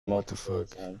What the multiple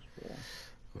fuck? times,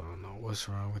 bro. I don't know what's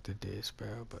wrong with the disc,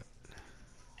 bro, but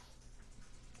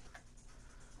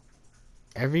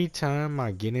every time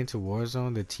I get into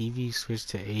Warzone, the TV switch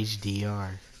to HDR.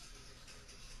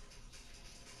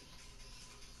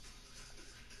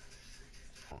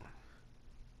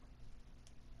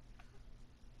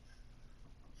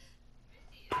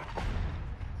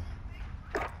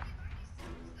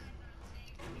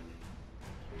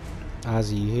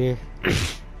 Ozzy, you here?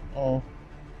 Oh.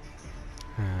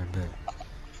 I bet.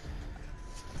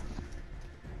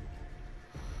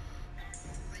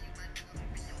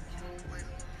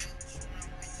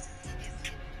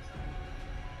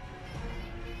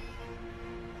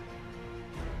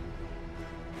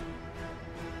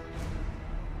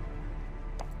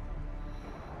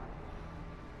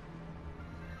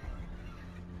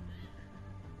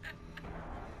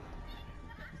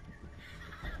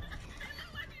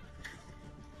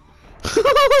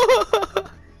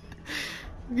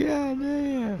 God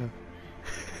damn.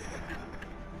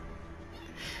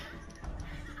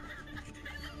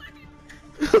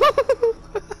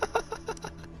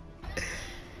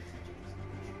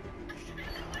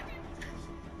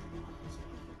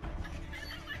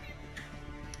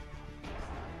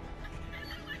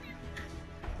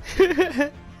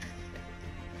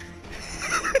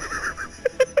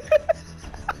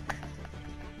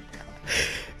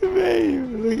 Babe,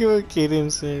 look at what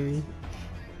Kaden sent me.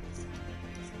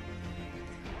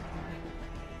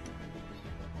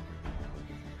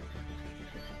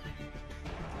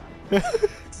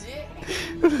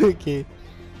 Look at.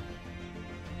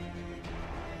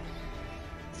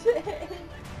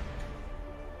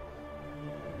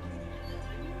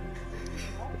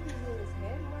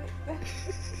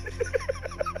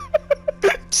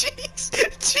 Cheeks,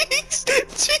 cheeks,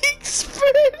 cheeks,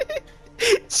 spread.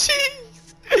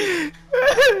 Cheeks.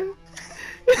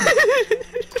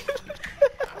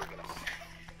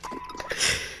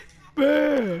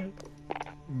 Bruh.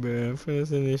 Bruh, I'm finna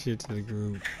send this shit to the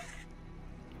group.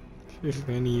 Shit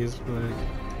funny as fuck.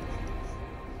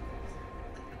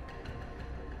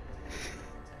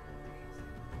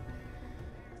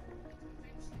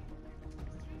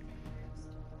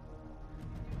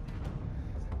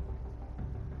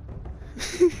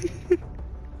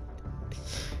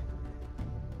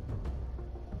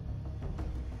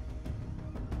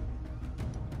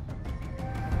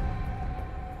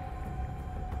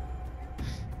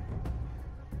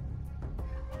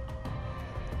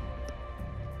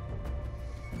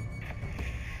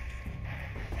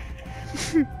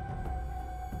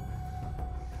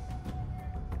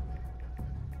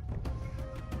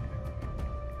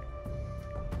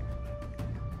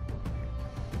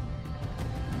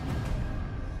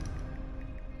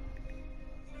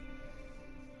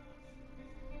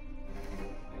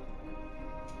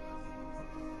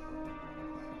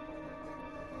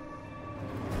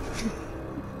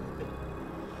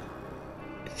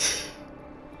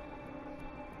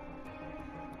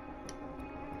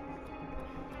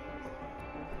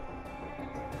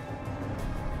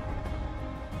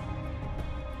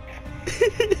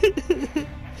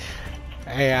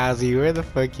 Hey Ozzy, where the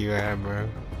fuck you at, bro?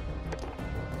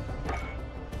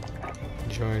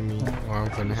 Join me, or I'm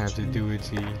gonna have to do it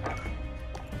to you.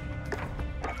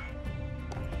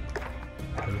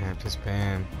 I'm gonna have to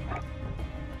spam.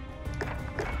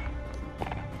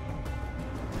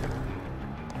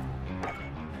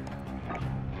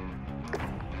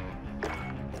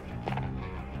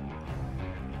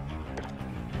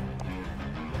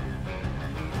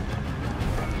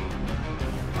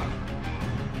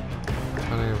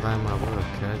 Trying to invite my little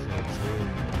cousin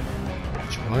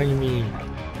too. Join me.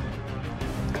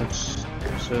 It's,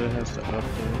 so it has to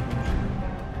update.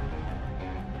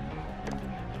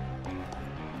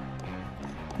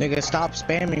 Nigga, stop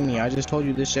spamming me. I just told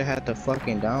you this shit had to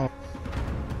fucking down.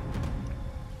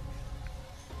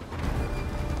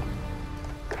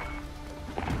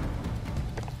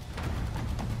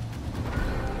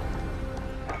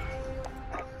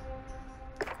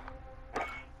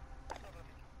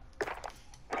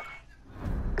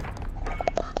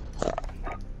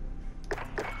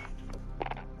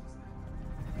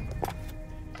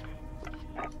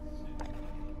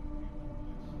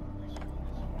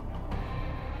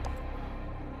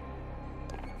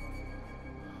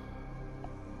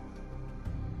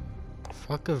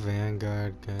 Fuck a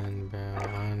Vanguard gun, bro,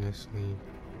 honestly.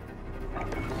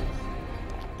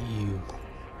 You.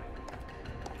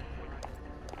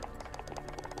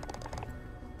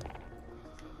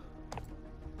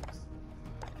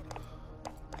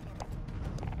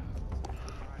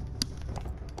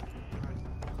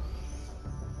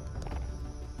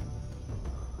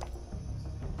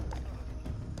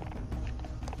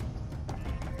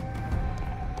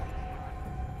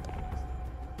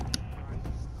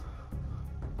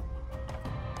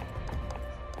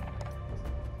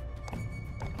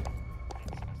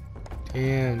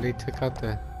 Damn, they took out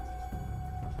the...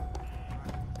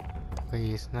 Wait,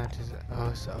 it's not just... Oh,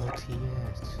 it's the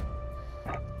OTS.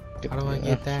 How do I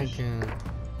get that gun?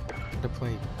 To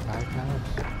play 5 hours?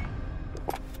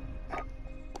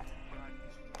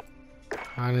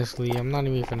 Honestly, I'm not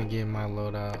even gonna get my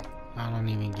loadout. I don't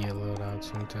even get loadout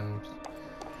sometimes.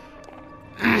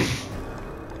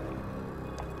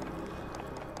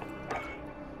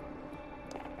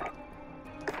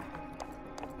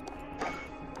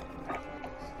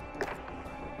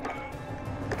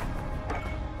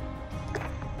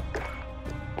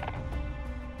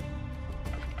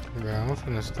 Bro, I'm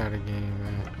finna start a game,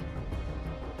 man.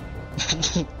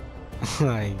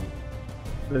 Like,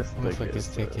 This motherfucker's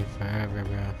taking forever,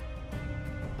 bro.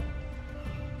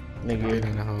 Nigga,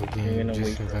 In the whole game, gonna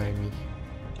just wait, invite me.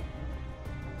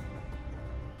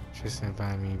 Just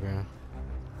invite me, bro.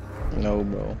 no,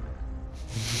 bro.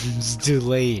 It's too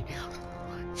late.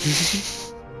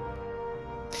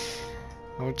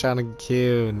 I'm trying to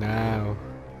kill now.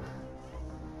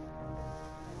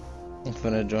 I'm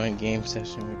finna join game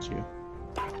session with you.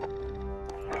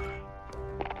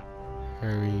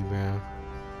 Hurry, bro.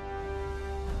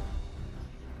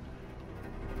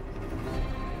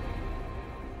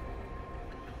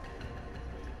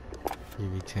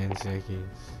 Give me 10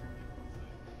 seconds.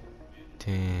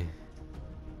 10,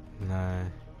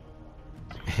 9,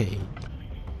 8,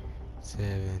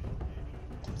 7,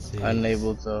 6.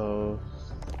 Unable to host.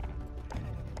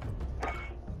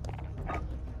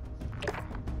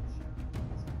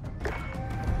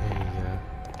 There you go.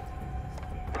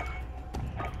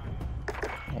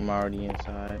 I'm already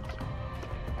inside.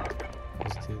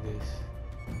 Let's do this.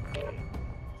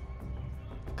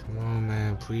 Come on,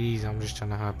 man, please. I'm just trying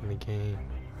to hop in the game.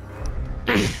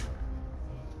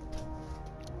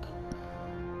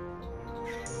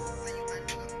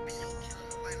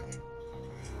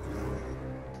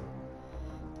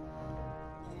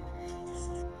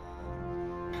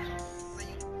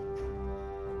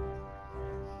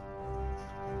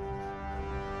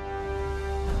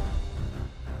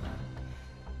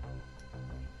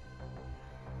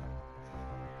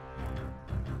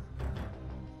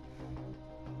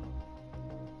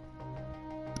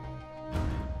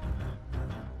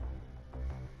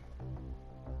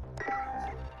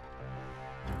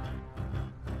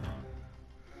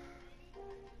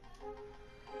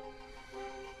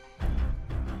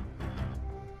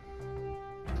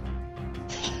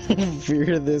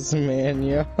 Fear this man,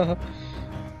 yo.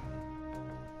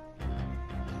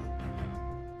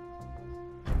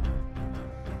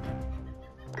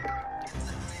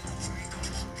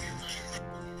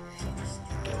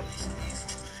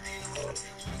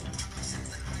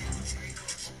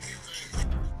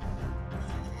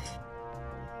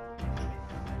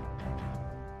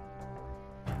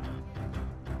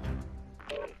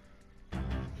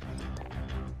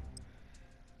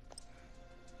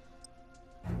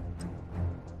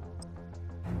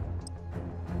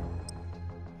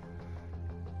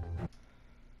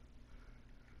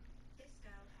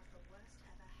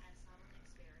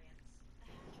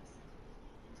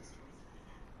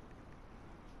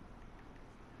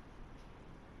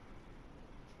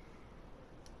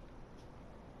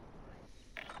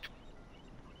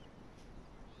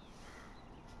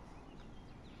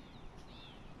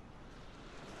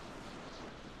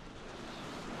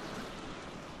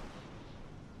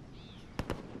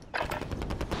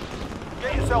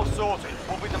 Get yourself sorted.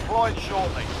 We'll be deployed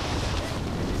shortly.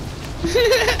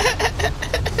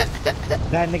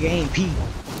 That nigga ain't P.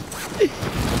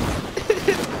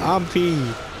 I'm P.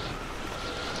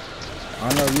 I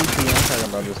know you P. I'm talking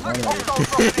about this one nigga. Hostiles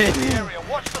dropping into the area.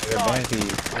 Watch the You're skies. P.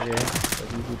 Okay.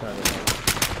 What you talking about?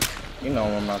 You know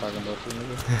what I'm not talking about, too,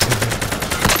 nigga.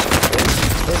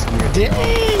 It's weird. Dang,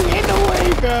 ain't no way,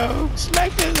 bro.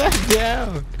 Smack his ass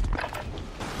down.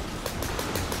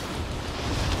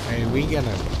 Hey, we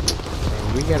gotta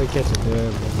catch a dub,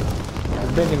 bro.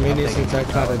 It's been a minute since I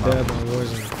caught a dub on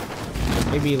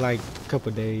Warzone. Maybe like a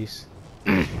couple days.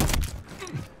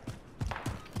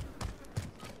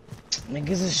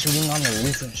 Niggas is shooting on the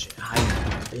roof and shit.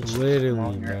 Bitch.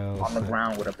 Literally, bro. On the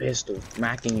ground with a pistol,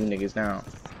 smacking you niggas down.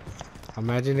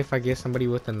 Imagine if I get somebody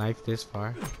with a knife this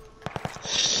far.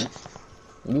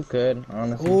 You could,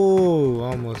 honestly. Oh,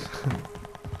 almost.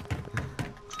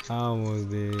 I almost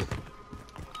did.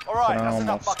 Alright, that's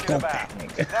enough fucking about.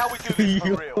 Now we do this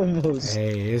for real. Almost.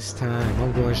 Hey, it's time.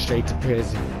 I'm going straight to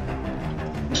prison.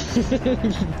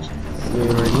 You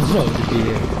already know the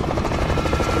deal.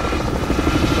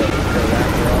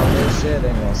 After all this shit, they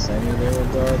gonna send me there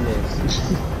regardless.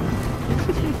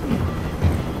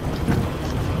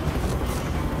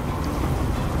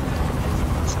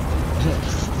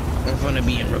 I'm gonna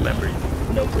be remembered.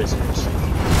 No prisoners.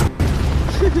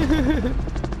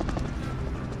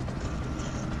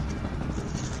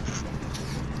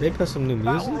 They put some new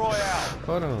music. Battle Royale.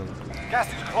 Hold on. Gas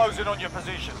is closing on your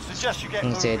position. Suggest you get He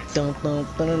moving. said, don't.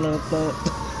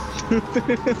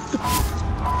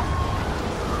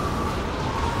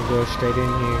 Go straight in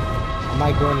here. I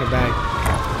might go in the back.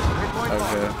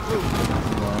 Okay.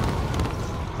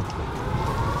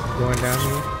 Going down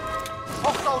here.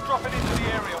 Hostile dropping into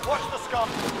the area. Watch the scum.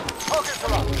 Targets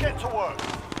are up. Get to work.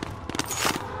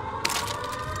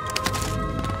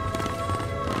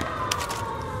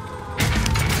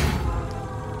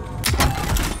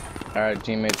 Alright,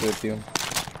 teammates with you.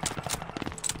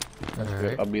 That's All good.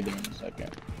 right. I'll be there in a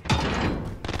second.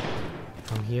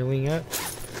 I'm healing up.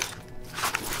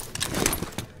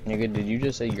 Nigga, did you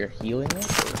just say you're healing up?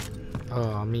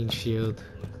 Oh, I mean shield.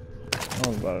 I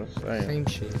was about to say. Same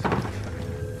shit.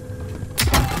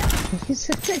 He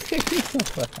said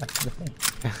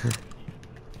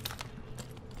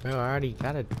Bro, I already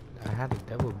got a. I had a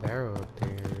double barrel up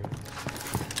there.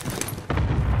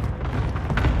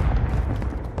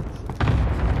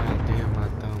 God damn, my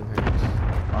thumb hurts.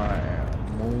 I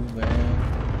am moving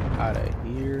out of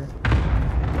here.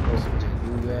 Listen to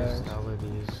you guys. All of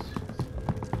these.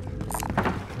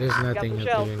 There's Got nothing some up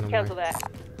shells. there no Cancel more. that.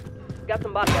 Got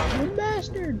some body armor. You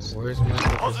bastards! Where's my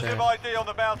fucking Positive at? ID on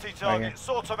the bounty target. here.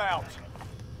 Sort them out.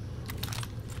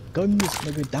 Gun this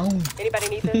nigga down. Anybody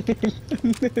need this?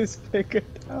 Gun this nigga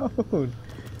down.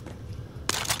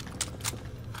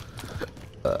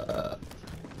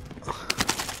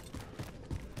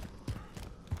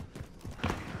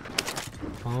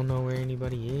 I don't know where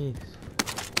anybody is.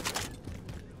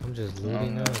 I'm just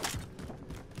looting know. up.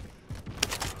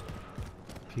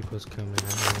 People's coming.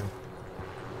 I know.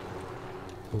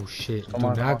 Oh shit! Come Do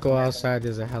on, not come go on. outside.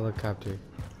 There's a helicopter.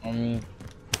 On me.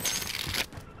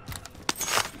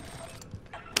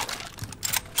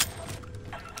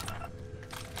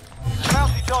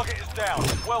 Bounty target is down.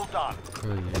 Well done. Oh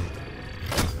yeah.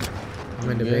 I'm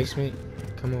in the Yeah. basement.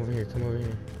 Come over here. Come over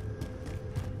here.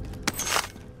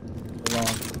 Hold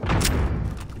on.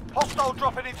 Hostile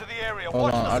dropping into the area. Hold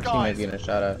Watch on. the Our skies. teammate's getting a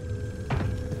shot at.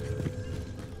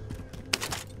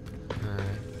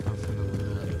 Alright. I'm finna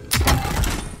loot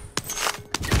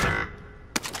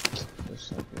Just a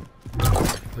second. up.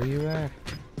 Where you at?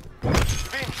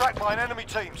 Being tracked by an enemy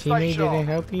team. Stay Teammate sharp. didn't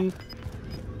help you?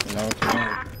 No,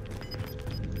 teammate.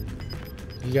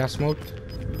 You got smoked?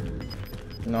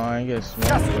 No, I ain't get Gas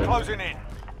smoked. is But closing in.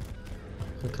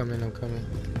 I'm coming. I'm coming.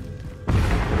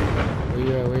 Where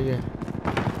you at? Where you at?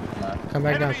 nah. Come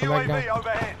back down. Enemy Come back UAV down.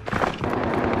 overhead.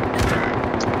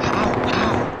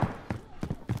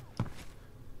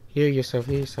 Heal yourself.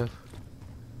 Heal yourself.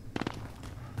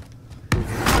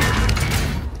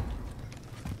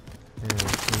 Yeah,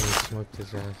 teammate smoked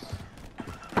his ass.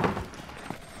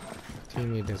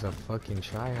 Teammate is a fucking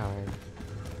tryhard.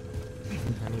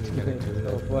 I need to get a tune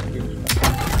up.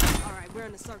 Alright, we're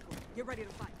in the circle. Get ready to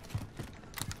fight.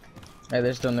 Hey,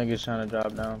 there's still niggas trying to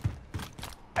drop down.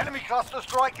 Enemy cluster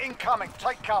strike incoming.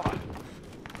 Take cover.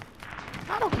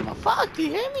 I don't give a fuck. Do you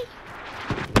hear me?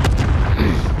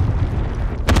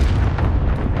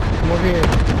 Come over here.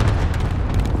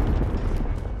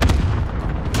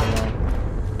 Hold on.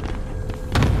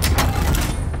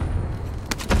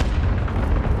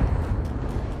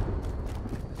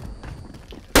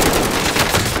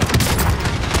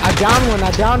 I downed one.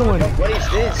 I downed one. What is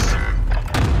this?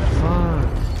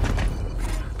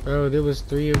 Fuck. Bro, there was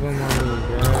 3 of them on me,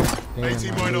 bro. Damn,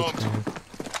 18 my point loot's arms. gone.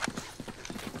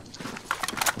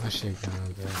 My shit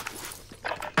gone, bro.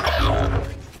 Fuck.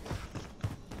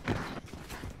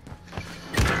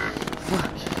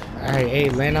 Alright, hey,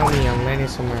 land on me. I'm landing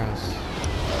somewhere else.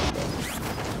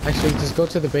 Actually, just go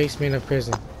to the basement of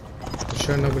prison. I'm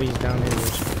sure nobody's down here.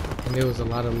 And there was a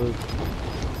lot of loot.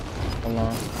 Hold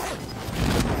on.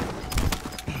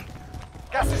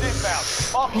 Gas is inbound.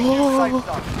 Marking new safe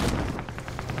zone.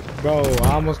 Bro,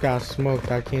 I almost got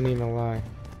smoked. I can't even lie.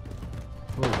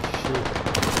 Holy shit.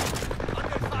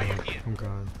 I'm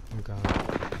gone. I'm gone.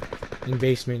 In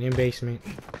basement. In basement.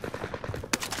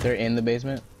 They're in the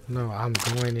basement? No, I'm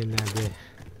going in that bit.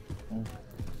 Mm.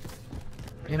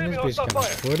 And this bitch got a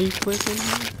 40 clip in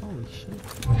here? Holy shit.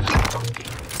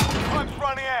 Time's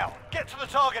running out. Get to the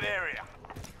target area.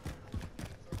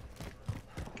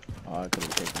 Oh, I could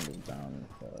have taken them down.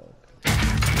 Fuck.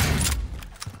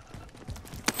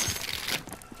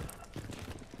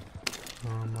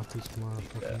 I'm off these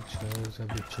motherfucking shows. I'll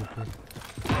be tripping.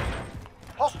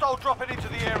 Hostile dropping into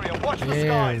the area. Watch the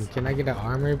Damn, skies. can I get an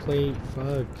armor plate?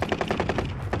 Fuck.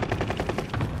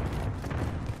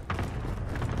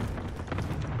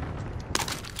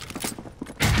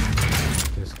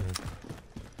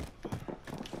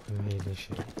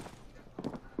 shit.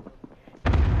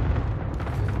 Man,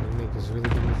 them niggas really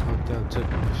getting fucked up. Took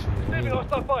my shit. Enemy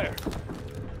hostile fire.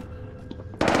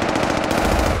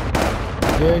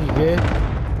 You good?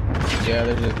 Yeah,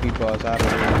 there's just people outside of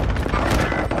here.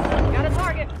 Got a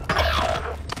target.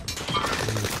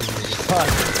 Fuck.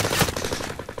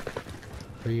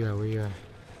 Where you at? Where you at?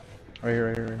 Right here,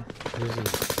 right here. Where is he?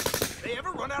 They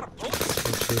ever run out of bullets?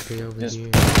 Oh shit, they over Just-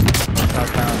 here. Top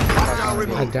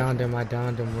down. I downed him.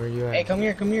 Where you at? Hey, come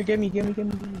here, get me.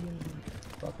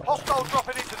 Hostile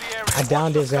dropping into the area. I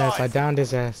downed his ass. I downed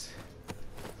his ass.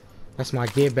 That's my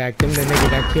get back. Them the nigga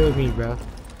that killed me, bro.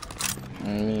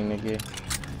 Me, nigga.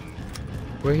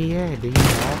 Where he at? Did he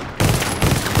die?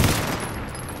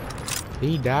 Did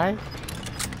he die?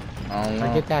 I don't I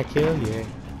know. get that kill, yeah.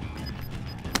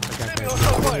 I got that kill.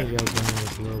 Where you going,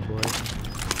 this little boy?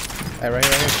 Hey, right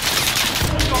here.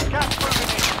 Got gas moving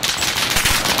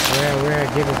in. Where?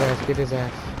 Get his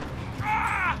ass.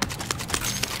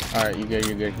 Alright, you good.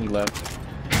 He left.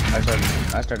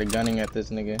 I started gunning at this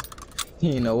nigga. He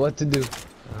didn't know what to do.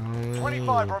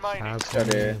 25 remaining.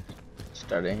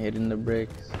 Started hitting the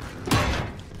bricks.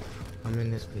 I'm in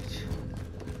this bitch.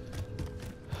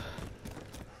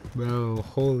 Bro,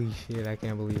 holy shit, I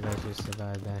can't believe I just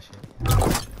survived that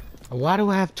shit. Why do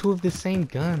I have two of the same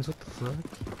guns? What the fuck?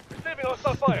 Receiving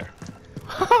hostile fire.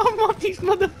 I'm on these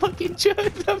motherfucking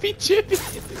chugs. I be tripping.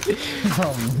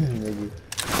 Nigga.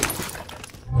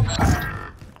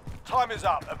 Time is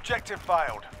up. Objective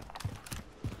failed.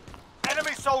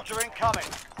 Enemy soldier incoming.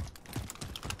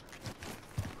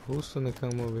 Who's gonna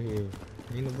come over here?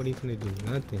 Ain't nobody finna do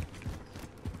nothing.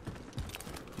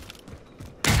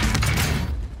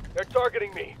 They're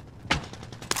targeting me.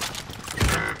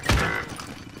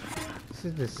 This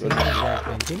is the same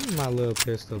exact thing. Give me my little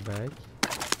pistol back.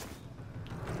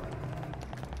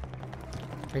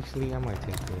 Actually, I might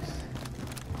take this.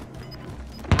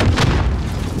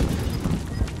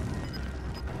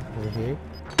 Over here.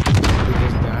 We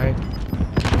just died.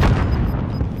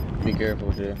 Be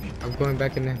careful, Jay. I'm going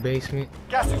back in that basement.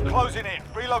 Gas is closing in.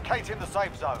 Relocating the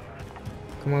safe zone.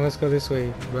 Come on, let's go this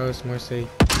way, bro. It's more safe.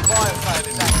 Fire sale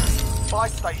is active. Buy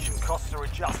station costs are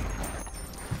adjusted.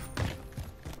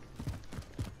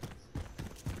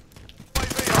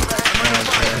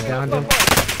 I downed him.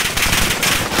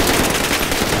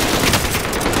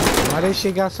 Why this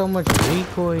shit got so much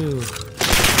recoil?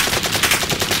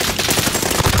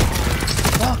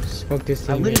 Smoke this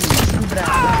I team.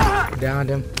 literally Downed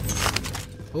him.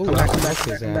 Ooh, come I back, smacked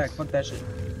his come back. ass. Fuck that shit.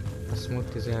 I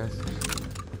smoked his ass.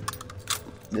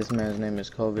 This man's name is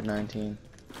COVID-19.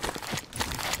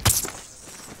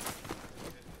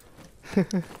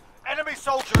 Enemy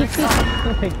soldier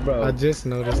incoming. Like, bro. I just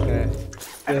noticed that.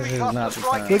 This is not the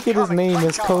time. Look at his name,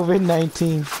 it's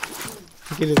COVID-19.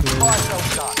 Look at his Fire name. sale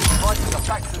done. Prices are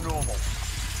back to normal.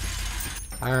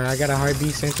 Alright, I got a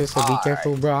heartbeat sensor, so be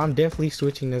careful, bro. I'm definitely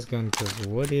switching this gun, because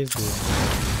what is this?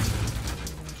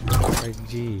 Like,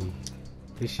 gee.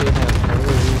 This shit has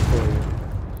hella recoil.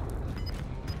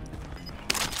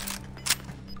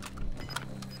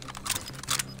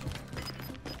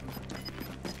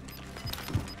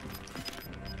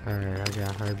 Alright, I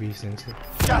got heartbeat sensor.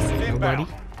 Gas is Nobody? inbound.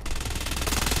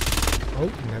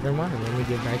 Oh, never mind. Let me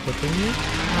get back up in here.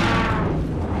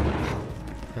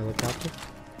 Helicopter.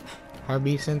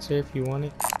 Heartbeat sensor if you want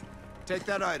it. Take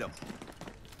that item.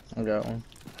 I got one.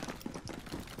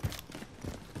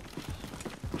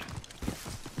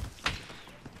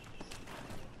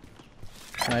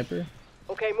 Sniper?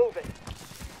 Okay, move it.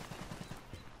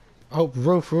 Oh,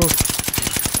 roof.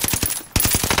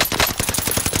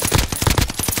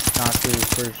 Knocked his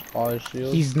first all his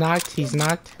shield. He's knocked.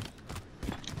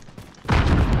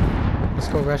 Let's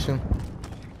go rush him.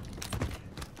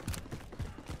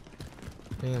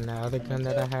 Damn, that other gun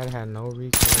that I had no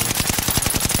recoil.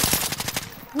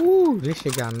 Woo, this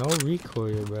shit got no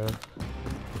recoil, bro.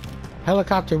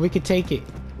 Helicopter, we could take it.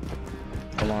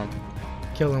 Come on.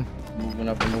 Kill him. Moving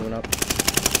up.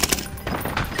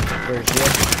 First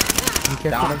shield. Be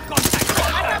careful.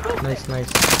 Nice.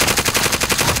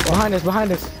 Behind us.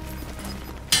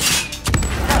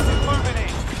 Gas is moving in.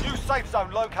 New safe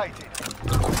zone located.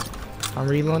 I'm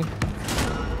reloading.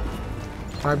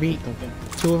 Heartbeat. Okay.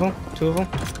 Two of them.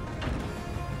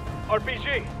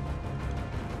 RPG.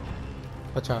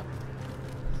 Watch out.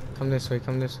 Come this way.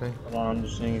 Hold on, I'm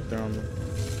just seeing if they're on the...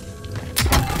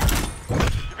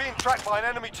 You're being tracked by an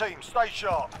enemy team. Stay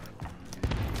sharp.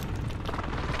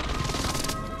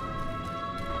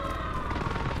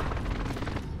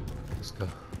 Let's go.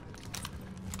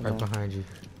 Right behind you.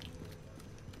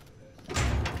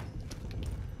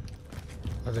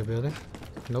 Other building?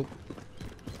 Nope.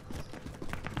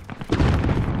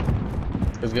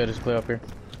 It's good. It's clear up here.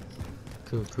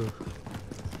 Cool, cool.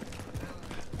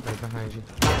 Right behind you.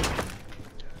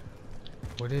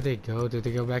 Where did they go? Did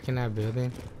they go back in that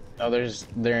building? Oh,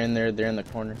 they're in there. They're in the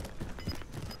corner.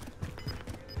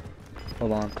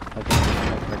 Hold on. Okay.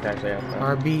 Actually outside.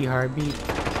 Heartbeat, heartbeat.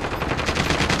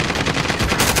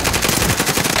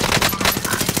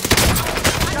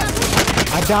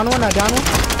 I down one. I'm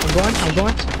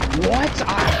going. What?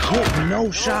 I hit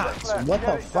no shots. What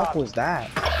the fuck was that?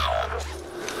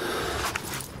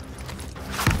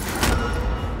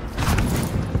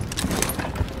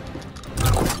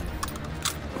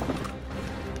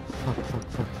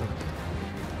 Fuck.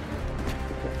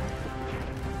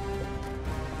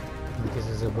 This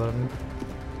is above me.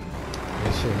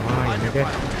 This shit mine, nigga.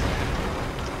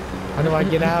 How do I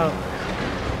get out?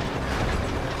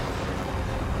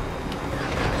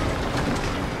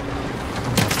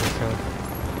 I'm about to kill.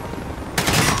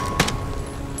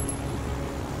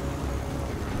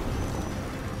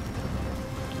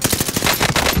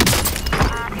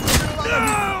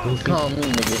 Goofy. Come me,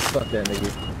 nigga. Fuck that nigga.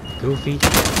 Goofy.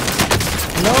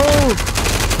 No!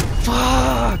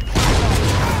 Fuck!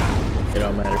 It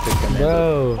don't matter. Pick them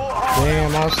Bro.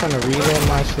 Damn, I was trying to reload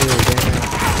my shit.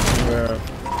 Damn. Bro.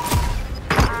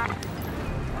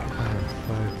 Oh,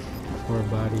 fuck. 4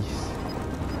 bodies.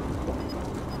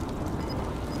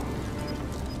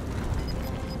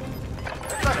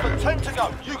 Less than 10 to go.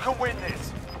 You can win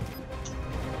this.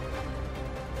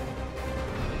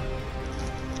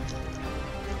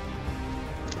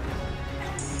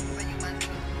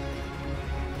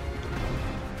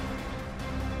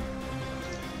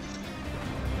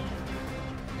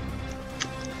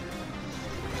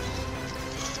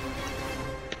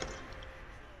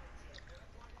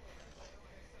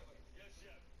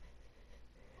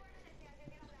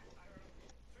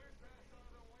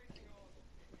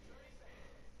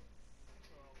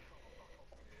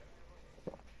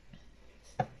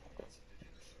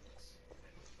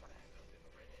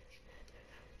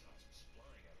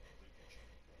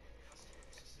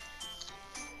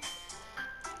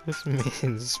 This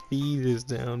man's speed is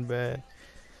down bad.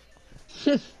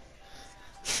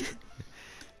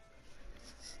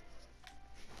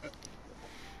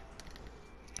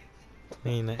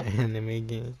 Playing the anime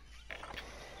game.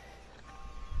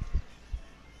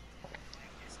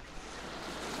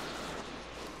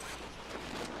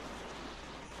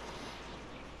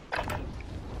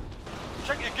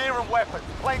 Check your gear and weapons.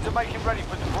 Planes are making ready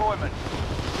for deployment.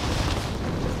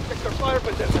 Check their fire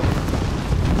position.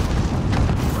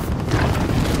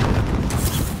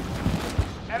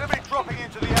 Enemy dropping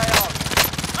into the AR.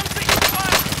 I'm taking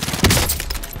fire!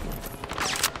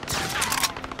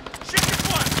 Shit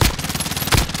one!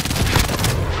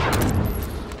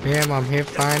 Damn, I'm hip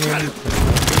firing him.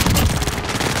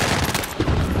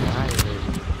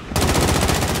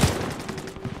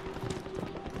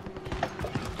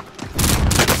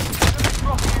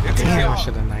 Damn, I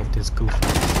should have knifed this goofy.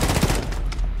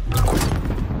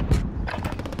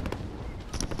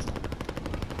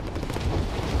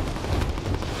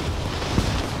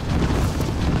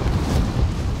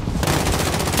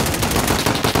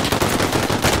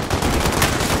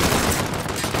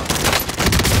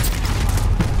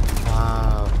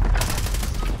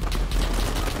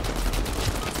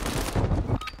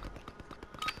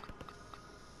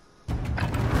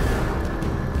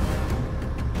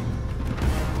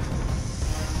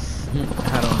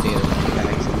 I don't see it.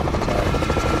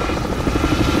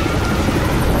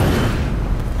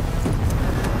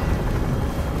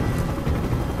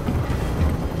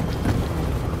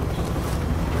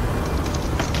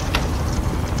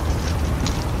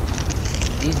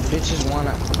 These bitches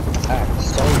wanna act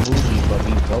so bougie but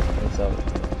be broke themselves.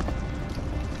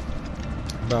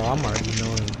 Bro, I'm already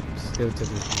knowing still to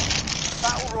this day.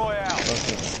 Battle Royale.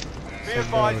 Okay. Be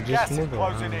advised, just gas is move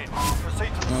closing around. in.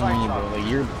 Proceed to the No, safe bro, zone. like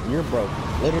you're broke.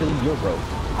 Literally, you're broke.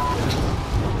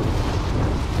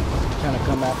 Trying to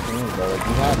come after me, bro. Like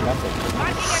you have nothing.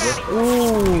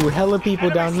 Ooh, hella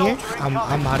people Enemy down here. soldier I'm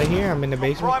incoming. out of here. I'm in the Your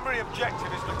basement. primary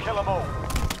objective is to kill them all.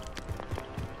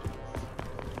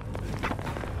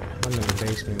 I'm in the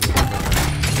basement.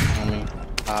 I mean,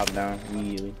 hop down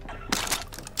immediately.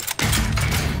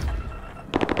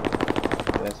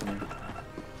 That's me.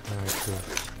 Alright, cool.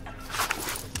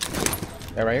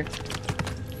 That right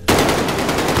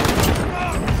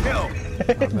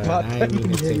My bad. I didn't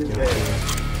mean to take your kill.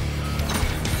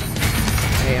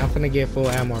 Hey, I'm finna get full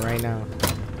ammo right now.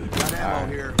 Got ammo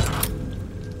here.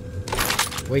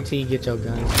 Wait till you get your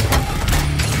guns.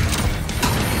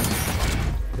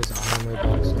 There's an armor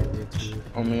box right there too.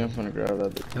 Oh man, I'm gonna grab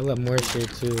that. Hella more shit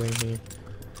too in here.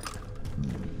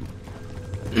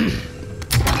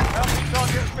 Bounty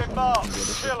target Target's been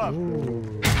marked. Kill 'em.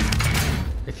 Ooh.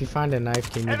 If you find a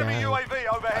knife, give me Enemy that. UAV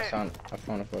I overhead. found a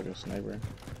fucking sniper.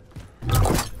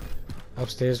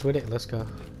 Upstairs with it. Let's go.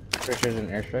 Pretty sure there's an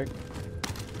airstrike.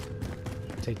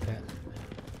 Take that.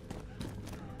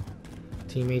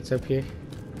 Teammates up here.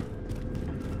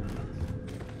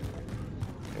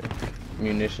 Okay.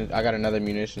 Munitions. I got another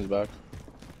munitions box.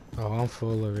 Oh, I'm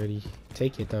full already.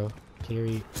 Take it though.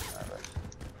 Carry it.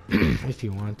 If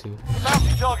you want to.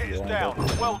 Bounty target is down.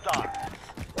 Well done.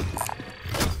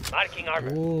 Marking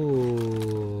armor.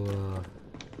 Ooh.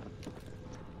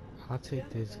 I'll take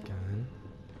this gun.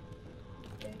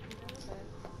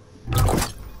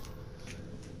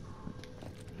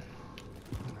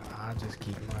 I'll just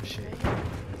keep my shit.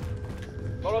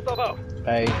 Molotov out.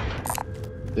 Hey,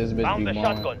 this bitch Found be the mine.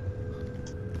 shotgun.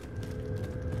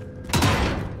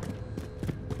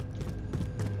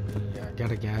 Yeah, I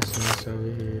got a gas mask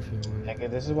over here if you want. Nigga,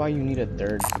 this is why you need a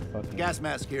third fucking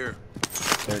mask here.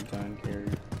 third gun carrier.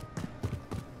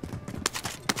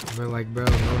 But like, bro,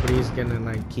 nobody's gonna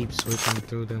like keep switching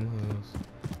through them hoes.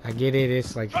 I get it.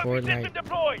 It's like Trophy system Fortnite.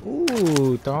 deployed.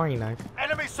 Ooh, throwing knife.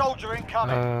 Enemy soldier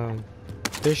incoming.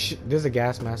 There's a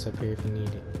gas mask up here if you need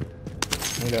it.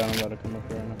 Yeah, I'm about to come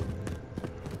up here right now.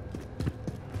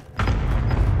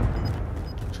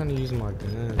 I'm trying to use my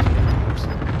gun.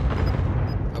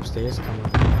 Upstairs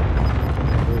coming.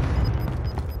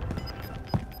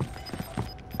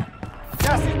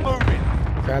 Gas is moving.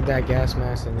 Grab that gas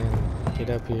mask and then get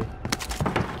up here.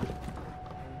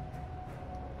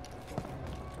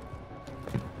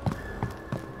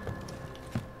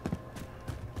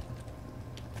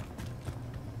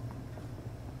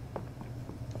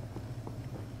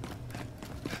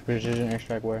 Precision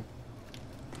airstrike where?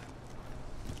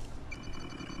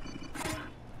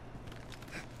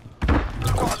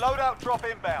 Got a loadout drop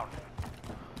inbound.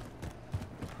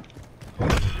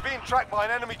 You're being tracked by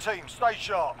an enemy team. Stay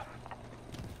sharp.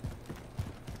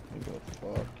 Nigga,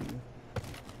 fuck you.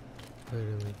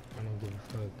 Literally, I don't give a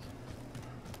fuck.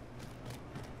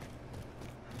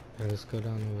 Yeah, let's go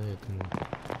down over here. Come on.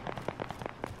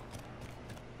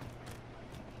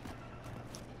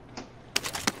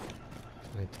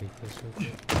 Can I take this real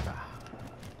quick? Ah.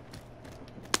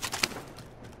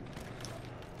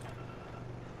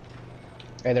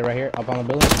 Hey, they're right here, up on the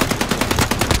building.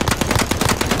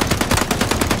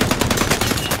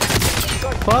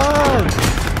 Fuck!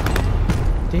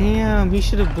 Damn, he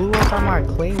should have blew up on my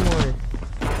claymore.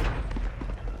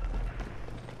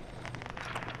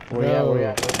 Where you at? Where you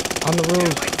at? On the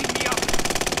roof.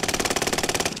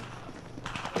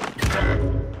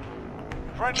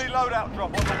 Friendly loadout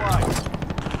drop on the way.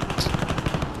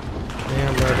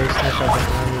 Damn, bro, they snuck up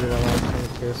behind me while I was trying to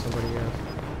kill somebody else.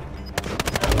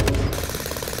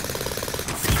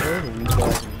 Where did we go?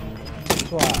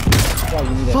 That's why you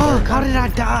need a Fuck, third how gun. did I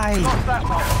die? Lost that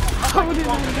one. How did I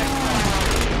die?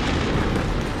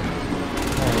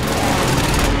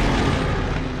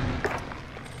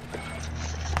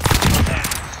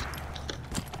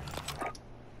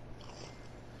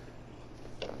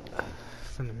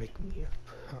 Finna make me a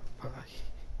hot pie.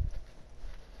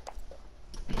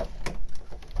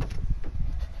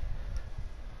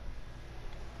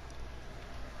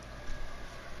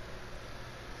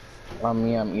 On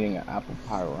me, I'm eating an apple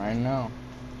pie right now.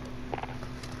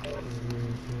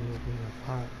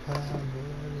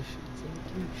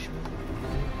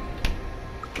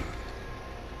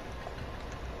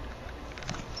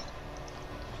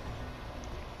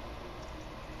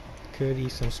 Could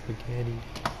eat some spaghetti.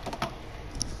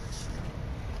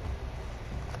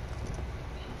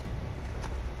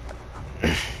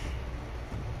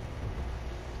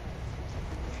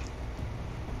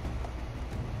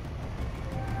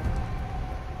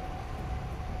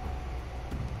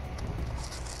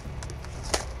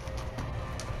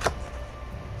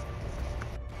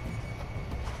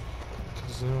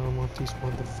 Cause I don't want these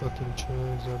motherfucking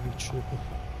chugs, I'll be tripping.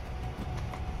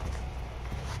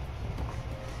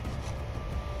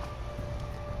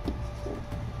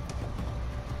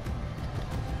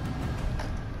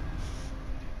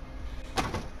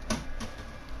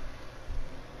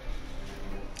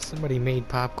 Somebody made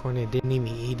popcorn and didn't even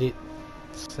eat it.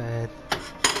 Sad.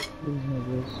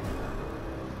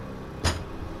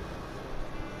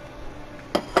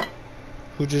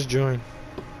 Who just joined?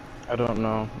 I don't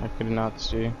know. I could not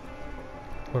see.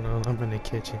 Hold on, I'm in the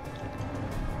kitchen.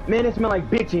 Man, it smell like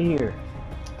bitch in here.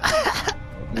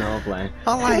 No, I'm playing.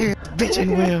 All I hear is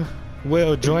bitchin' Will.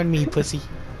 Will, join me, pussy.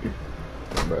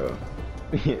 Bro.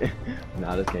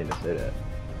 Nah, I just can't just say that.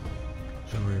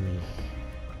 Join me.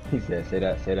 He said, say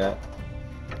that, say that.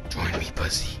 Join me,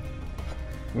 pussy.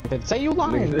 Say you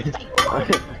lying. that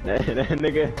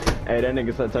nigga, hey, that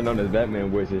nigga started turning on his Batman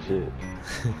voice and shit.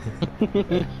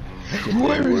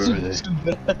 Where is it?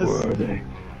 Where are they?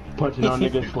 Punching on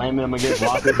niggas, slamming them against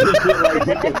lockers and shit like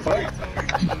what the fuck?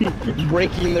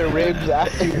 Breaking their ribs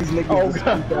after these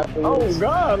niggas. Oh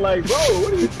god, like bro,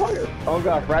 what are you talking? Oh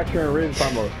god, fracturing ribs,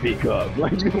 I'm gonna speak up.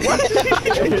 Like what?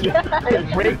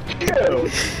 Break kill.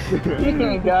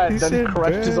 Oh god, He then said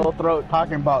crushed his bad. whole throat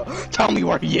talking about, tell me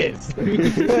where he is.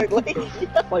 Like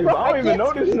bro, I don't even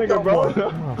know this nigga, bro.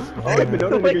 I don't even know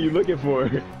the nigga you looking for.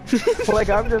 Like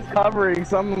I'm just covering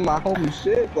some of my homie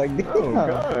shit. Like damn. Oh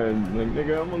god, like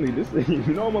nigga, I'm only this.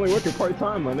 You know, I'm only working part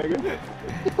time, my nigga.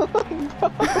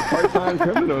 Part-time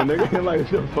criminal, nigga. Like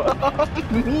the fuck?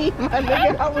 Me, my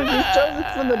nigga, I was just chosen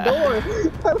for the door.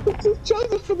 I was just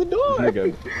chosen for the door.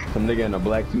 Nigga, some nigga in a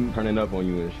black suit turning up on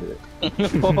you and shit.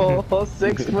 Oh,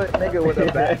 6 foot nigga with a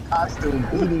bad costume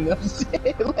beating up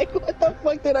shit. Like what the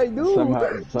fuck did I do?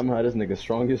 Somehow this nigga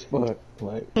strong as fuck.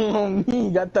 Like, Oh, me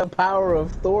got the power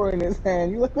of Thor in his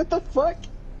hand. You like what the fuck?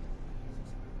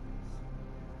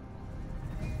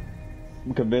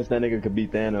 I'm convinced that nigga could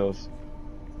beat Thanos.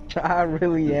 I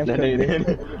really am. That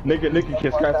nigga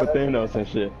can scrap with Thanos and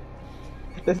shit.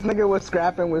 This nigga was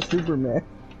scrapping with Superman.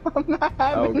 I'm not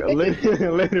having Oh, it.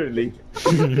 literally.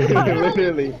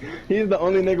 Literally. He's the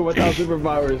only nigga without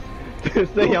superpowers. To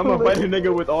say I'm gonna fight a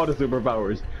nigga with all the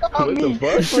superpowers. What the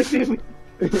fuck?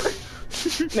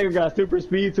 Nigga got super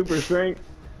speed, super strength.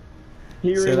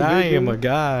 Hearing, Said I vision. am a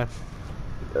god.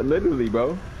 Literally,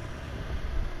 bro.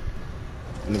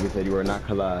 Nigga said you are not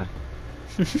Khalid.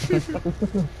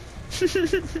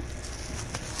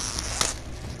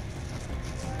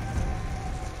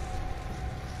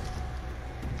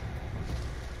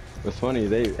 What's funny,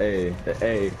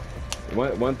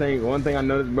 one thing I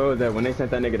noticed, bro, is that when they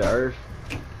sent that nigga to Earth,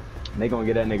 they gonna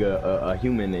get that nigga a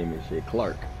human name and shit,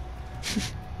 Clark.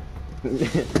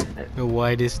 The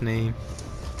whitest name.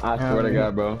 I swear to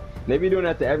God, bro. They be doing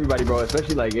that to everybody, bro,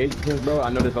 especially like Asians, bro. I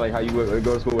noticed like how you would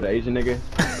go to school with an Asian nigga,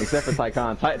 except for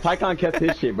Tycon. Tycon kept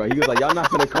his shit, bro. He was like, y'all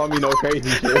not gonna call me no crazy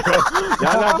shit, bro.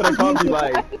 Y'all not gonna call me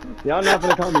like, y'all not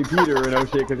gonna call me Peter or no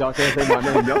shit, cause y'all can't say my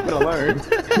name. Y'all gonna learn.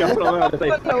 Y'all gonna learn how to say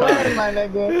Tycon. My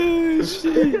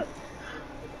nigga.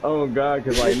 Oh god,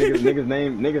 cause like niggas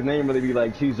name really be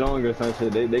like Chizong or some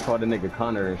shit. They call the nigga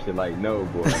Connor and shit. Like no,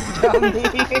 boy.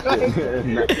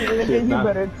 Nigga, you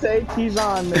better take he's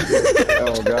on, nigga.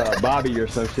 Oh god, Bobby or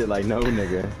some shit. Like no,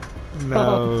 nigga.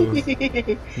 No. His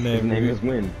name is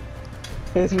Win.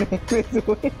 His name is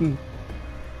Win.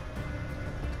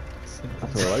 I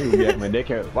swear, why you be acting like they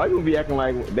can't? Why you be acting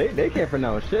like they can't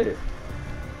pronounce shit?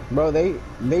 Bro, they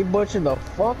butchered the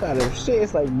fuck out of shit.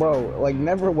 It's like, bro, like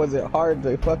never was it hard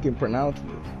to fucking pronounce it.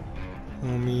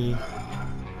 I mean,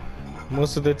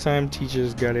 most of the time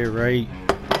teachers got it right,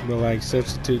 but like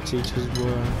substitute teachers,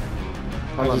 boy.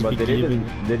 Hold on, but did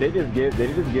they just give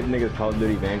niggas Call of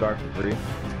Duty Vanguard for free?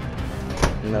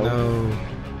 No,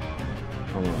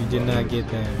 you did not get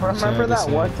that. Remember that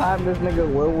one time this nigga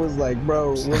Will was like,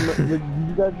 bro,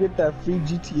 you gotta get that free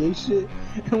GTA shit?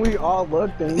 And we all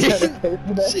looked and we had to pay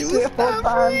for that shit.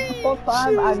 Whole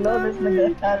time I know this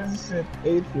nigga had his shit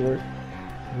paid for.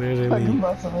 Literally. Talking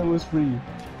about something was free.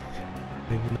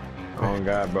 Oh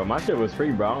god, bro, my shit was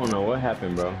free, bro. I don't know what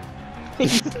happened, bro. I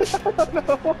don't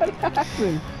know what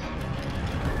happened.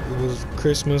 It was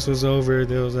Christmas was over.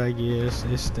 They was like, yes,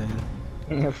 it's done.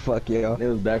 Yeah, fuck yeah. It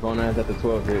was back on us at the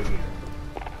 12th hit.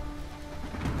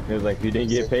 It was like, if you didn't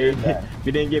get paid, if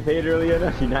you didn't get paid early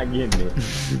enough, you're not getting it.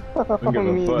 I don't give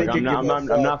a fuck. I'm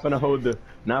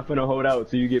not finna hold out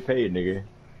till you get paid, nigga.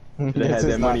 They had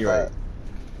that money right.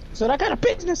 So I got a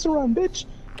business to run, bitch.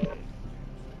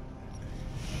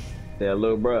 Yeah,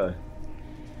 little bruh,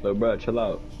 chill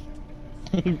out.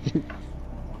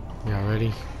 Y'all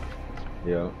ready?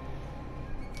 Yo.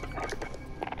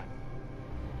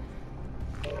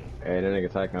 Hey, that nigga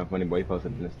Tycon funny boy, he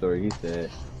posted in the story. He said,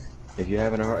 if you're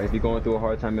going through a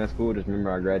hard time at school, just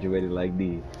remember I graduated like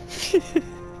these.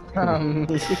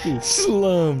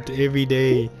 Slumped every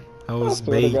day. I was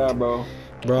baked. God, bro.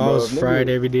 Bro, I was fried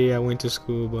every day I went to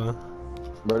school, bro.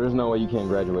 Bro, there's no way you can't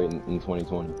graduate in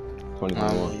 2020.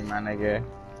 2021. My nigga.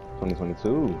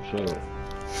 2022, shit.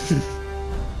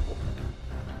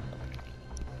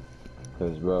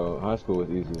 Cause bro, high school was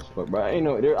easy as fuck. Bro, I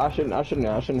shouldn't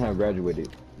have graduated,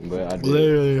 but I did.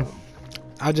 Literally,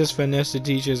 I just finesse the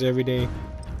teachers every day.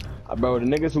 Bro, the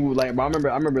niggas who like, bro, I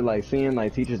remember like seeing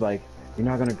like teachers like, you're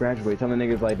not gonna graduate. Telling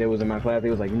niggas like they was in my class, they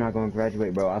was like, you're not gonna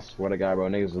graduate, bro. I swear to God, bro,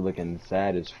 niggas was looking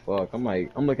sad as fuck. I'm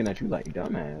looking at you like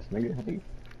dumbass, nigga.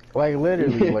 Like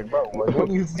literally, like bro, what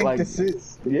do you think like, this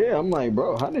is? Yeah, I'm like,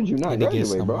 bro, how did you not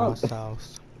graduate, bro?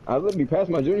 I literally passed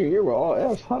my junior year with all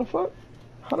F's. How the fuck?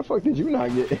 How the fuck did you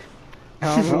not get?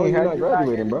 How are you not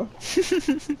graduating, bro?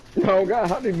 Oh God,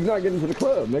 how did you not get into the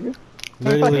club, nigga?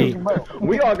 Literally.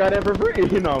 We all got in for free.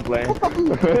 You know what I'm playing.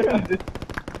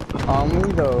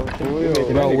 Me though, for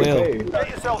real. Bro, Will. Get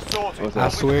yourself sorted. I We'll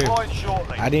be swear. deploying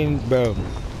shortly. I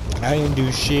didn't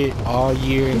do shit all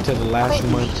year until the last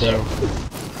month, bro.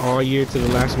 All year to the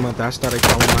last month, I started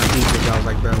calling my teachers. I was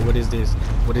like, bro, what is this?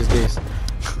 What is this?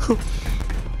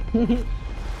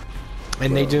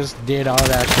 And they just did all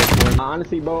that shit for me.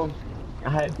 Honestly, bro, I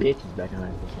had bitches back in high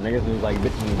school. Niggas was like,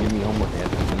 bitches would give me homework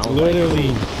and I was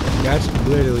Literally, like, that's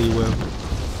literally Will.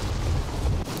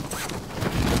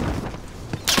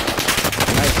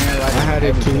 I had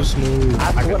it too smooth.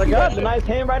 I swear to God, the nice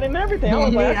handwriting and everything. I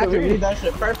was like, I could read that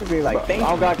shit perfectly. Like, thank you. I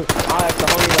asked the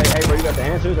homie like, hey bro, you got the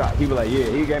answers? He was like, yeah.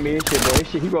 He gave me this shit, bro. This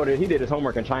shit, he wrote it. He did his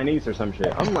homework in Chinese or some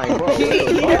shit. I'm like, bro, what the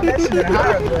fuck? That shit in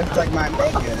hieroglyphs, like my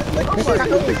nigga. Like,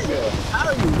 how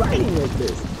are you writing like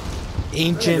this?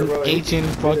 Ancient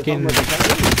fucking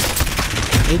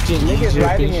ancient Niggas Egypt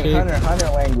writing and in shit. Hunter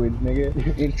language,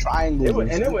 nigga. In triangles.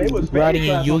 It was Writing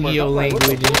in Yu-Gi-Oh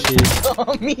language and shit.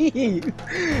 Oh, me.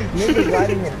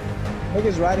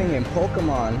 Niggas writing in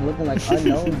Pokemon, looking like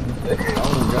unknowns.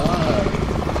 Oh God.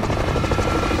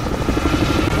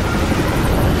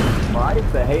 Bro, I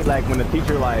used to hate like when the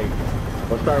teacher like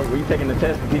when you taking the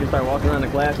test, the teacher start walking around the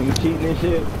class and you cheating and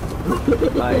shit.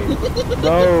 Like,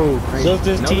 Bro, there's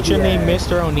this No, teacher yeah. named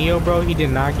Mr. O'Neil, bro. He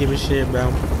did not give a shit,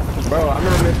 bro. bro, I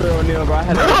remember Mr. O'Neil, bro. I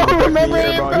had Remember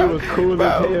year, him, bro. bro? He was cool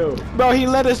as hell. Bro, he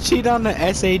let us cheat on the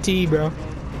SAT, bro.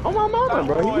 Oh my mama,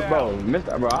 bro. He was, bro,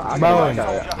 Mr. Bro, I Bro,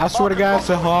 got I swear to God,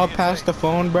 Sahal passed the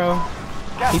phone, bro.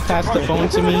 He passed the phone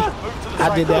to me. I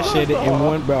did that shit in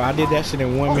one, bro. I did that shit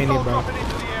in 1 minute, bro.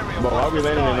 Bro, I'll be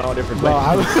landing in all different Bro,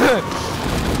 places.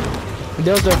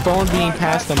 there was a phone being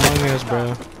passed among us,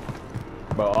 bro.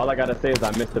 Bro, all I gotta say is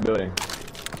I missed the building.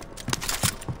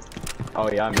 Oh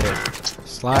yeah, I missed.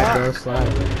 Slide, bro, slide.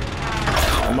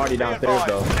 I'm already downstairs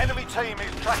though. Enemy team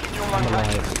is tracking your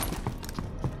location.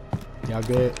 Y'all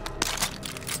good?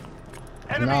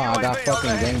 Enemy No, I got UAV fucking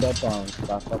overhead. ganged up on.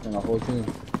 Got fucking a whole team.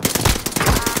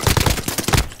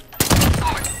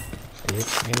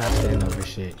 Bitch, ain't not saying over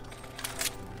shit.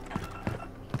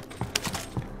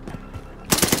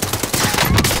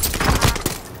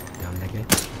 Y'all nigga.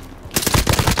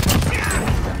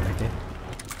 Y'all nigga.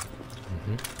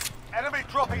 Enemy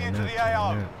dropping into the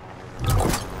AO.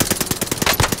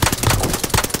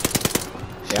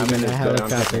 Yeah, I'm in that this building. I'm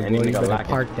helicopter, taking boy. any You nigga better lacking.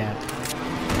 park that.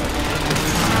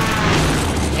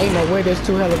 Ain't no way, there's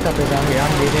 2 helicopters out here.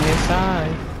 I'm getting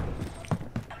inside.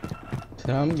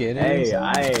 I'm getting Hey,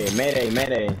 inside. hey,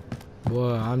 mayday.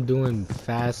 Boy, I'm doing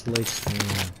fast licks,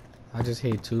 man. I just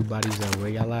hit 2 bodies up. Where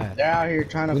y'all at? They're out here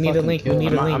trying to We need a fucking link, we kill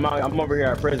need me. a link. I'm over here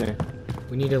at prison.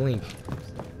 We need a link.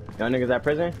 Y'all niggas at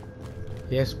prison?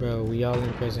 Yes, bro. We all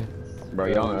in prison. Bro,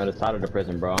 y'all on the other side of the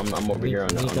prison, bro. I'm over here on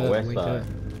the Link west link side.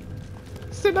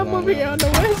 Sit up over here on the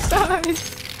west side.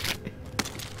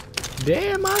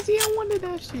 Damn, Ozzy, I wanted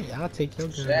that shit. I'll take your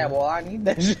gun. Yeah, well, I need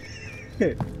that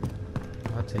shit.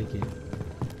 I'll take it.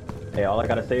 Hey, all I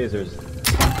gotta say is there's...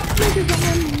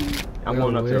 I'm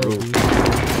going up to the Will, roof. dude.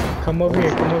 Come over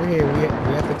here. Come over here. We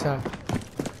at the top.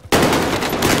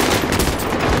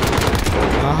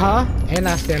 And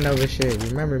I stand over shit.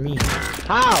 Remember me.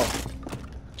 How?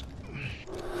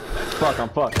 Fuck, I'm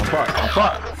fucked.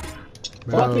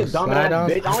 Bro, Fuck you, slide dumbass on.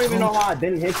 bitch. I don't even know how I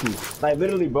didn't hit you. Like,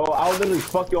 literally, bro. I would literally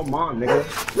fuck your mom, nigga.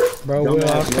 Bro, Will,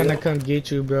 I was Dumbass gonna nigga. come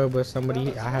get you, bro, but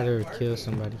somebody, I had to kill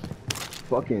somebody.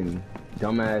 Fucking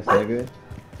dumbass nigga.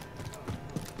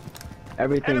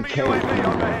 Everything Enemy came. UAV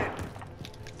overhead.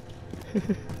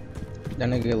 That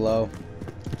nigga low.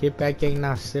 Get back, gang,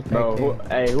 now sit back Bro,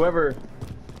 there. hey, whoever...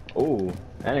 Ooh,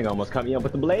 that nigga almost cut me up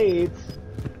with the blades.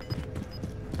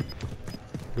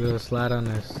 Will, slide on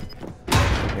us.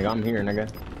 Nigga, I'm here, nigga.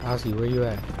 Ozzy, where you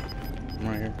at? I'm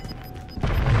right here.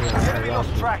 Enemy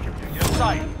lost track of you. You're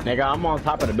safe. Nigga, I'm on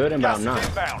top of the building, but Gas I'm is not.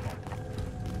 inbound.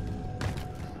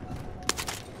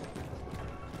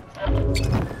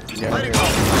 Yeah, Ready here. go.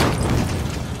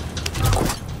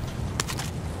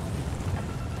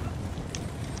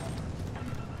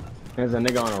 There's a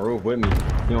nigga on the roof with me.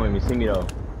 He don't even see me though.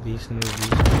 Beast move,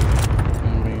 beast move.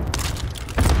 I'm here.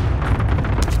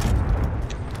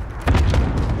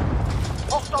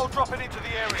 Hostile dropping into the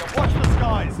area. Watch the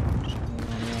skies.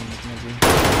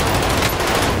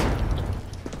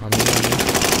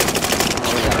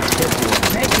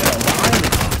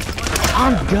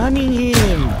 I'm gunning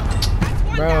him!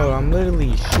 Bro, I'm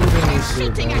literally shooting this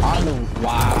shit, bro.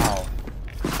 Wow.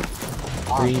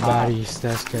 3 bodies,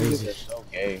 that's crazy. Niggas are so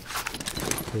gay.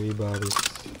 3 bodies.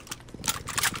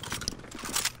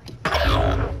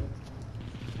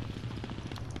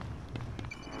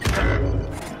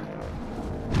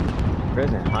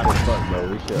 prison. Hot as fuck, bro.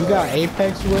 We should. You got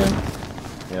Apex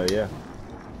with? Hell yeah.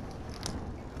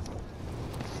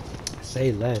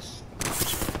 Say less.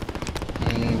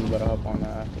 You better hop on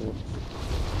that afterwards.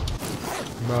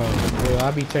 Bro,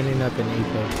 I'll be turning up in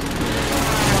Apex.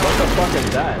 What the fuck is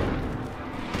that?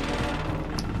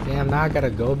 Damn, now I gotta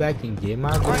go back and get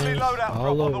my Friendly guns loadout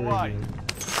all drop on the over way. again.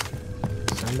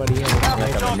 Somebody in the Like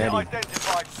Target I'm a netty.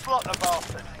 identified. Slot the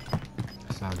bastard.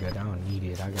 It's all good. I don't need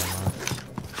it. I got mine.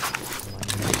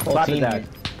 Spot is that?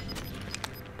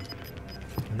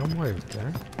 No more,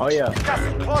 man. Oh yeah. Gas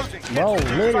is closing. Bro, Get to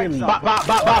the literally. safe zone. Bop, bop,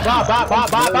 bop, bop, bop, bop,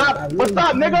 bop, bop, bop. What's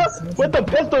up, nigga? With the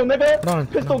pistol,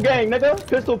 nigga. Pistol gang, nigga.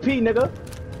 Pistol P, nigga.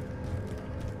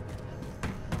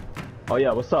 Oh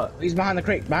yeah, what's up? He's behind the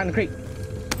crate. Behind the crate.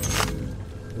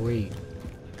 Wait.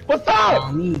 What's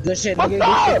up? Good shit, What's nigga.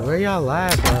 Good shit. up? Where y'all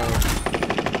at,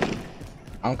 bro?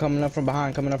 I'm coming up from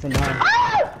behind. Coming up from behind.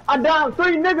 Ah! I down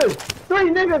 3 niggas. 3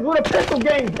 niggas with a pistol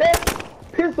gang,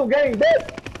 bitch. Pistol gang,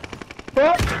 bitch.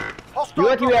 Fuck. Hostile You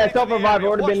lucky you had dropping into the self-revive, area.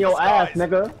 would've been Watch your the ass, skies.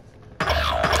 nigga. You're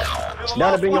the That'd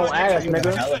last have been one your in ass, the nigga.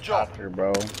 Finish the job. Helicopter,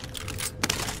 bro.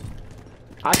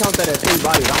 I count that as 3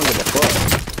 bodies, I don't give a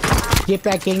fuck. Get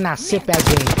back in now. Sit back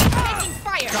in.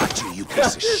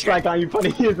 It's like, are you funny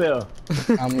as hell?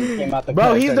 Came out the Bro,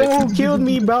 car, he's the started- one who killed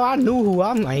me, bro. I knew who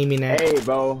I'm aiming at. Hey,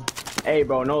 bro. Hey,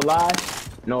 bro, no lie.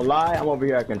 No lie, I'm over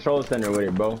here at Control Center with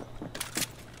it, bro.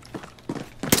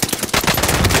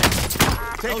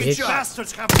 Bitch.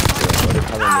 Bastards have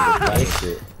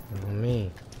Oh,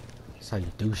 me. That's how you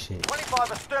do shit.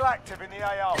 25 are still active in the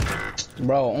AO.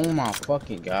 Bro, oh my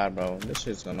fucking god, bro. This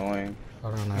shit's annoying.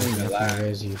 Hold on, I ain't gonna lie. definitely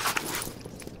res you.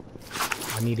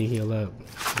 I need to heal up.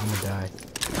 I'm gonna die.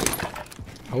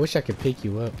 I wish I could pick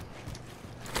you up.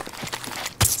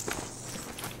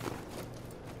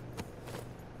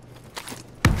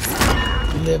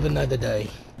 Live another day.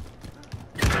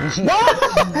 What? What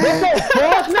the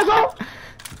fuck, nigga?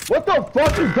 What the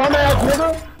fuck, you dumbass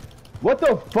nigga? What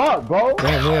the fuck, bro?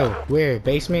 Damn, Will. Where?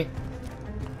 Basement?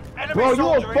 Enemy Bro, you a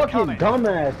soldier fucking incoming.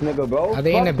 dumbass nigga, bro. Are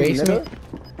they in Fuck the you, basement?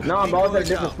 nigga. Nah, bro, it's at a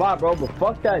different spot, bro. But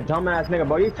fuck that dumbass nigga,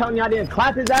 bro. You telling me I didn't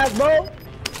clap his ass, bro?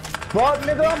 Fuck,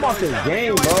 nigga, I'm off this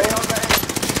game, bro.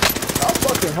 Stop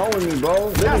fucking hoeing me, bro.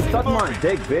 Literally suck my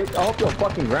dick, bitch. I hope your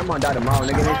fucking grandma die tomorrow,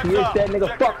 nigga. And if she is dead,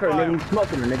 nigga, fuck her, nigga. You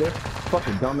smoking her, nigga.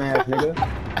 Fucking dumbass nigga.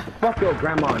 Fuck your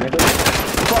grandma, nigga.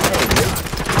 Fuck her, bitch.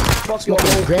 Fuck your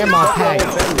Smoking whole grandma fuck your whole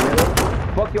pack. family,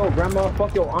 nigga. Fuck your grandma,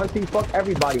 fuck your auntie, fuck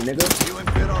everybody,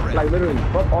 nigga. Like literally,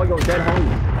 fuck all your dead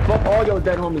homies. Fuck all your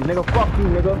dead homies, nigga. Fuck you,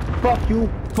 nigga. Fuck you.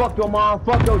 Fuck your mom.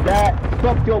 Fuck your dad.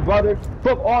 Fuck your brother.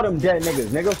 Fuck all them dead niggas,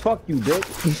 nigga. Fuck you,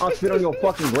 bitch. I'll spit on your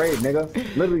fucking grave, nigga.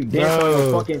 Literally dance on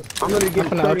your fucking. I'm literally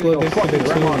getting I'm finna dirty in upload your this to fucking the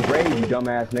grandma's tube. grave, you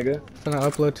dumbass nigga. I'm gonna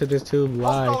upload to this tube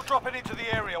Hostile live. dropping into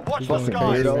the area. Watch He's the going fucking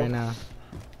crazy skies. weirdo. right now.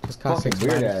 Just cost Fucking 6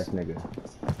 weird minutes. ass nigga.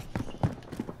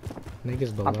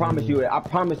 Niggas below I promise me. you, I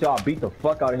promise you, I'll beat the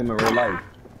fuck out of him in real life.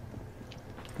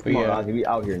 Come on, Yeah. Ozzy, we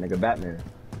out here, nigga. Batman.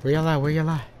 Where y'all at? Where y'all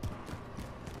at?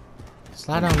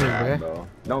 Slide on me, God, bruh. bro.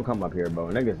 Don't come up here, bro.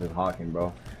 Niggas is hawking,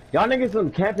 bro. Y'all niggas some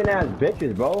camping ass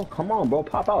bitches, bro. Come on, bro.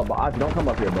 Pop out, but Ozzy, don't come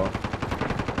up here, bro.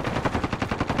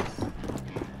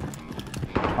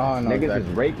 Oh no, Niggas that- is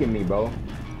raking me, bro.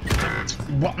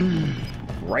 What?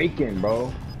 Raking,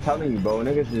 bro. Telling you, bro.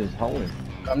 Niggas is hoeing.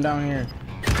 Come down here.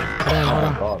 Hold on, Oh hold my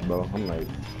on. god, bro. I'm like.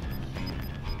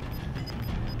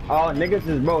 Oh, niggas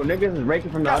is, bro. Niggas is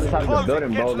raking from the other side of the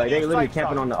building, bro. Like, they literally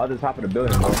camping on the other top of the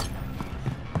building, bro. Here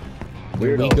we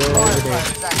Weirdo. go over there.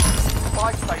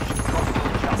 Five stations across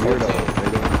the Weirdo,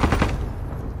 nigga.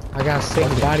 I got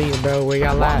 6 bodies, bro. Where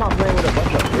y'all Why am I at? playing with a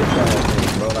bunch of bitch ass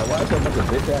niggas, bro? Like, why is there a bunch of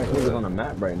bitch ass niggas on the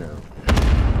map right now?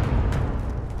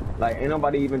 Like, ain't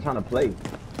nobody even trying to play.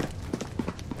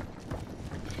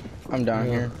 I'm down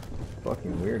here.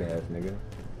 Fucking weird ass nigga.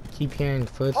 Keep hearing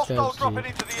Hostile footsteps, dropping dude.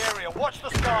 into the area. Watch the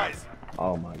skies.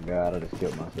 Oh my god, I just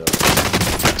killed myself.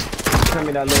 Tell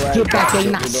me that little ass. Get back shit,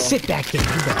 in, not bro. sit back in. You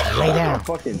better lay My down.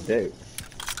 fucking dick.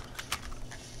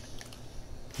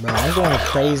 Bro, I'm going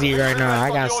crazy right now. I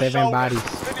On got your 7 shoulders. bodies.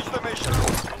 Finish the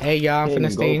mission. Hey, y'all, I'm Can't finna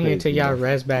even stay go in here till crazy, y'all bro.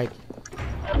 res back.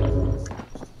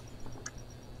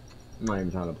 I'm not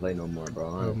even trying to play no more, bro.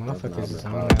 Bro, motherfuckers is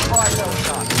on Right, well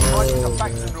done. Prices are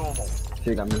back to normal.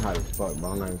 Shit got me hot as fuck,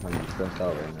 bro. I'm not even trying to be stressed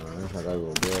out right now. I'm trying to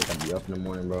go to bed. Gotta be up in the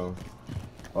morning, bro.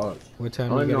 Fuck. What I time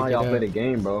don't you even know how gotta y'all get play the up?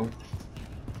 game, bro.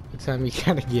 What time you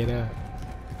gotta get up?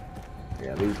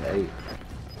 Yeah, at least 8.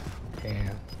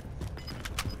 Damn.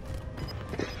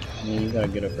 Yeah, you gotta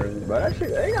get up early. Bro, that shit,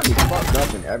 they gotta be fucked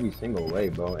up in every single way,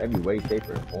 bro. Every way, shape,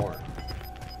 or form.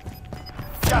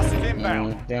 Gas is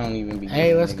inbound. They don't even be.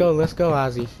 Hey, let's go,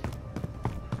 Ozzy.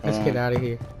 Let's Hold get on. out of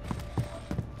here.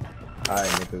 Alright,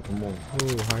 nigga, come on.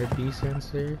 Ooh, heartbeat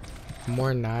sensor.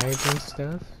 More knives and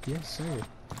stuff. Yes, sir.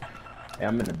 Hey,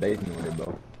 I'm in the basement with it,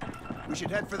 bro. We should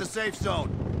head for the safe zone.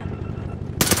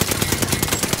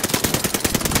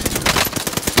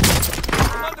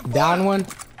 Down one.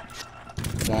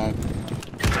 Down.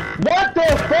 What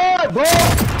the fuck, bro?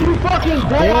 You fucking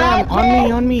dead?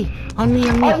 Damn, on me. Are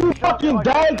you fucking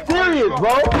dead serious,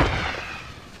 bro?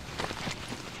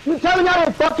 You telling me I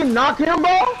didn't fucking knock him,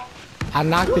 bro? I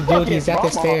knocked the dude, he's at the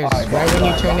stairs. Right when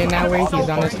you turn in that way, he's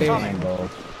on the stairs. Bro.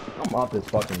 I'm off this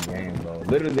fucking game, bro.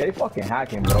 Literally, they fucking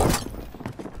hacking, bro.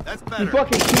 That's You better.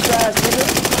 fucking cheap ass nigga.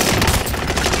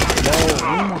 Bro,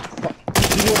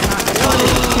 you was not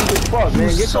cheap as fuck, man.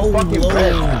 Get so the fucking low.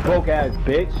 bread, you broke ass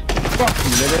bitch. Fuck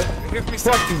you, nigga.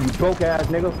 Fuck you, you broke ass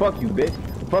nigga. Fuck you, bitch.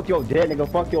 Fuck your dad, nigga.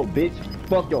 Fuck your bitch.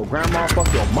 Fuck your grandma.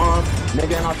 Fuck your mom.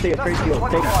 Nigga, and I'll say it straight to your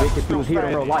face, bitch, if you was here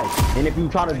in real life. And if you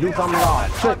try to do something,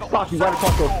 fuck you right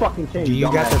across your fucking chin. Do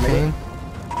you got the thing?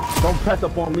 Don't press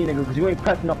up on me, nigga, because you ain't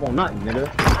pressing up on nothing, nigga.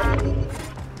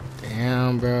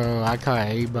 Damn, bro. I caught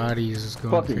 8 bodies. It's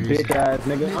going Fucking crazy. bitch ass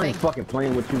nigga. I ain't fucking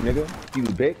playing with you, nigga. You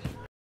bitch.